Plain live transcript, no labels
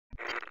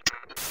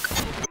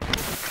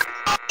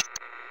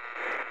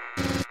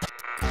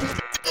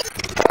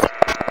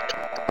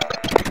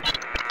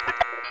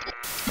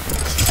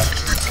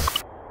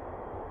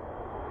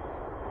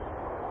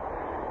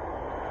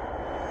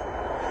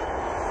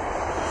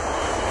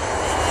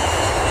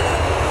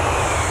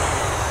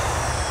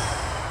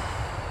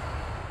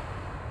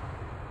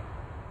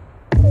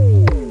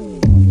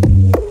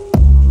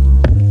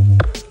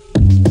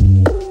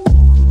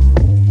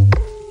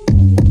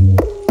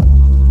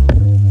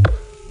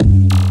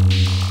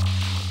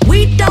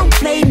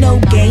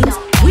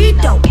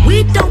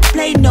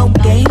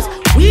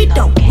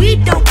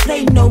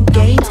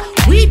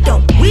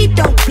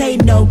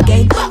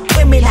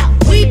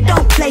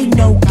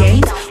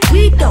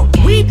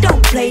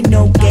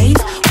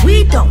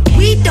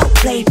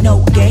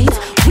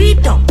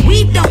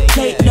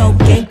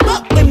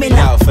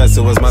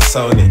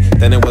Sony,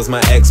 then it was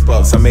my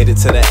Xbox. I made it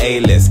to the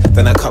A-list,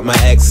 then I cut my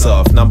ex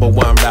off.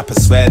 #1 rapper,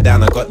 swear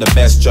down, I got the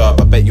best job.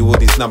 I bet you all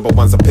these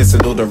 #1s are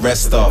pissing all the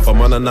rest off.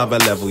 I'm on another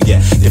level,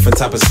 yeah, different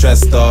type of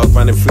stress, dog.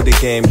 Running through the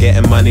game,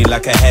 getting money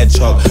like a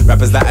hedgehog.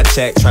 Rappers that I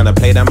check, trying to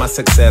play down my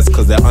success,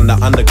 cause they're on the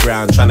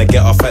underground, trying to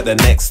get off at the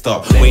next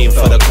stop. Waiting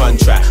for the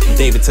contract,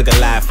 David took a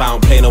life, I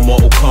don't play no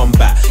Mortal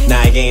Kombat.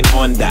 Nah, I ain't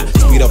on that,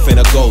 speed off in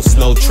a ghost,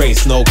 no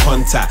trace, no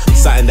contact.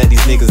 Something that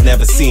these niggas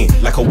never seen,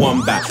 like a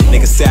wombat.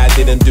 Niggas say I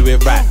didn't do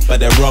it right, but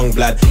they're wrong,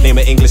 blood. Name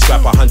an English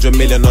rapper, 100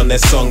 million on their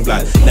song,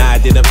 blood. Nah, I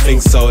didn't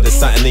think so, there's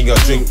something in your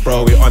drink,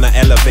 bro. We on an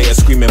elevator,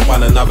 screaming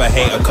one another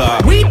hater car.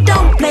 We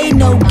don't play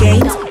no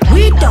games.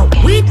 We don't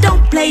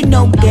play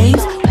no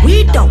games.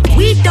 We don't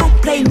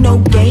play no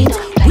games.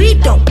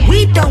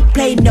 We don't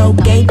play no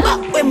games.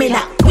 Fuck women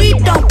up. We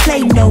don't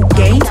play no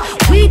games.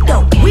 We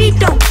don't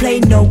play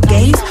no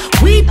games.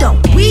 We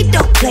don't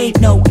play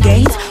no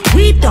games.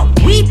 We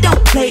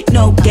don't play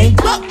no games.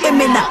 Fuck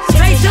women up.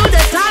 Straight to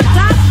the top,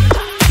 top.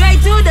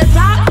 Straight to the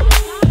top.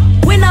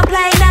 We not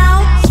play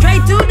now.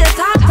 Straight to the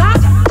top, top.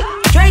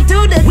 Straight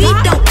to the top. We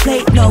don't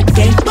play no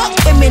games.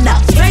 Fuck women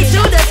up. Straight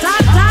to the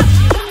top, top.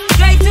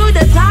 Straight to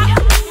the top.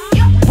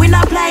 We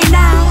not play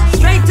now.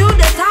 Straight to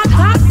the top,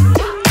 top.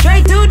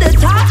 Straight to the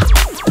top.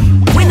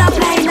 We not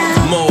play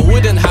now. Mo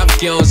wouldn't have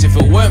girls if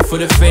it weren't for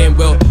the fame.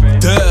 Well,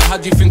 duh, how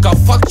do you think I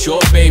fucked your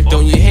babe?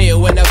 Don't you hate it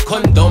when a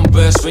condom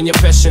bursts when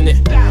you're pressing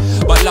it?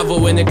 But love her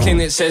when the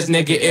clinic says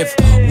negative.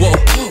 Whoa,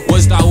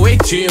 was that way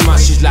too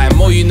much? She's like,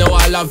 Mo, you know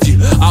I love you.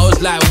 I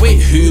was like, wait,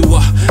 who,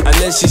 what? And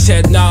then she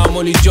said, nah, I'm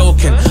only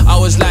joking. I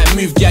was like,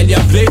 move, gal, you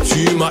play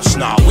too much.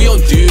 Nah, we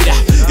don't do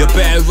that. You're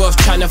better off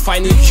trying to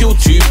find a kill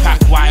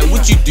 2-pack. Why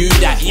would you do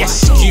that?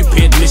 Yes,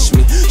 Cupid, miss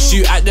me.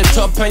 Shoot at the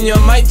top and you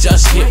might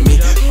just hit me.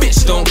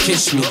 Bitch, don't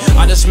kiss me.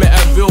 I just met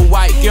a real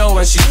white girl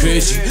and she's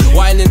crazy.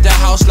 Wine in the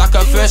house like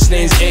her first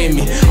name's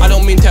Amy. I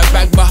don't mean to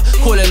brag, but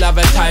call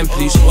another time,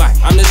 please. Why?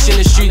 I'm just in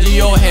the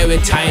studio here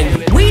with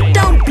Tinie. We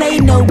don't play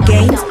no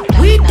games.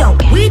 We don't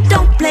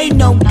play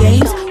no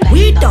games.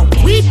 We don't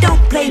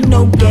play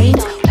no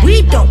games.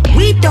 We don't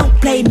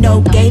play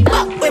no games.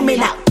 Fuck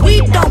women up.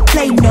 We don't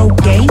play no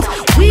games.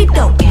 We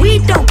don't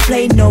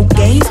play no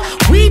games.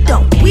 We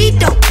don't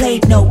play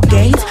no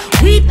games.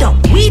 We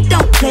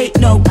don't play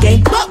no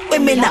games. Fuck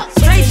women up.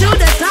 Straight to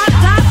the top,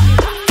 top.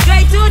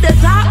 Straight to the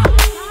top.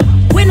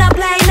 We not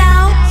play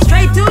now.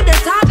 Straight to the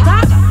top,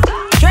 top.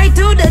 Straight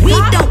to the top. We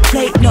don't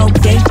play no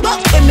games. Fuck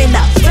women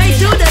up. Straight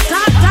to the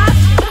top, top.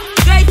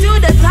 Straight to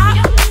the top.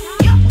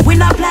 We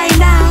not play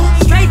now.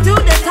 Straight to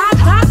the top,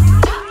 top.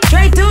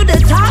 Straight to the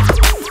top.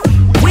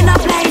 We not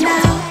play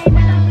now.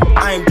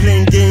 I ain't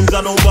playing games,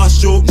 I don't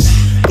bust jokes.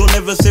 Don't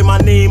ever say my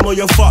name or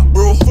you fuck,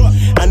 bro.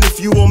 And if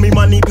you owe me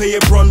money, pay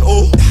it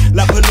pronto.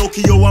 Like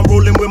Pinocchio, I'm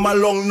rolling with my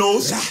long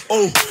nose.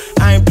 Oh,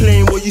 I ain't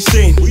playing what you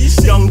saying.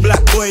 Young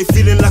black boy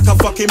feeling like I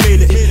fucking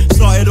made it.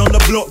 Started on the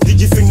block,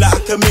 did you think that I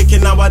could make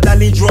it? Now I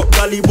dally drop,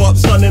 gully bop,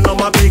 sunning on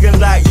my big and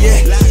like,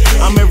 yeah,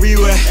 I'm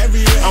everywhere.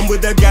 I'm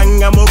with the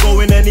gang, I'm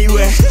going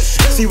anywhere.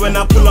 See when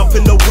I pull up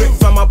in the whip,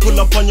 fam, I pull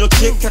up on your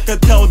chick. I can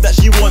tell that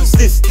she wants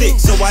this stick,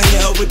 so I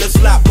hit her with a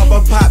slap, pop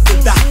a pipe,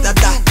 the da.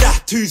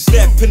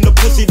 2-step in the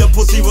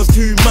pussy was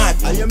too mad.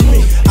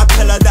 I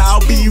tell her that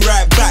I'll be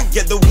right back.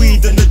 Get the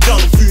weed and the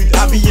junk food,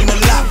 I be in the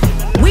lab.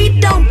 We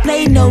don't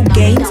play no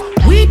games.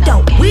 We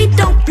don't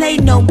play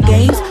no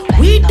games.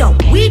 We don't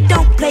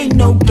play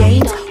no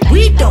games.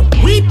 We don't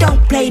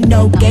play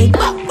no games.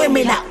 Fuck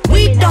women up.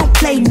 We don't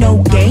play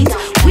no games.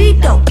 We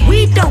don't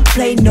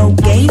play no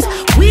games.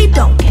 We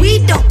don't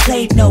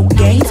play no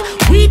games.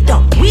 We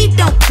don't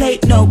play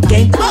no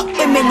games. Fuck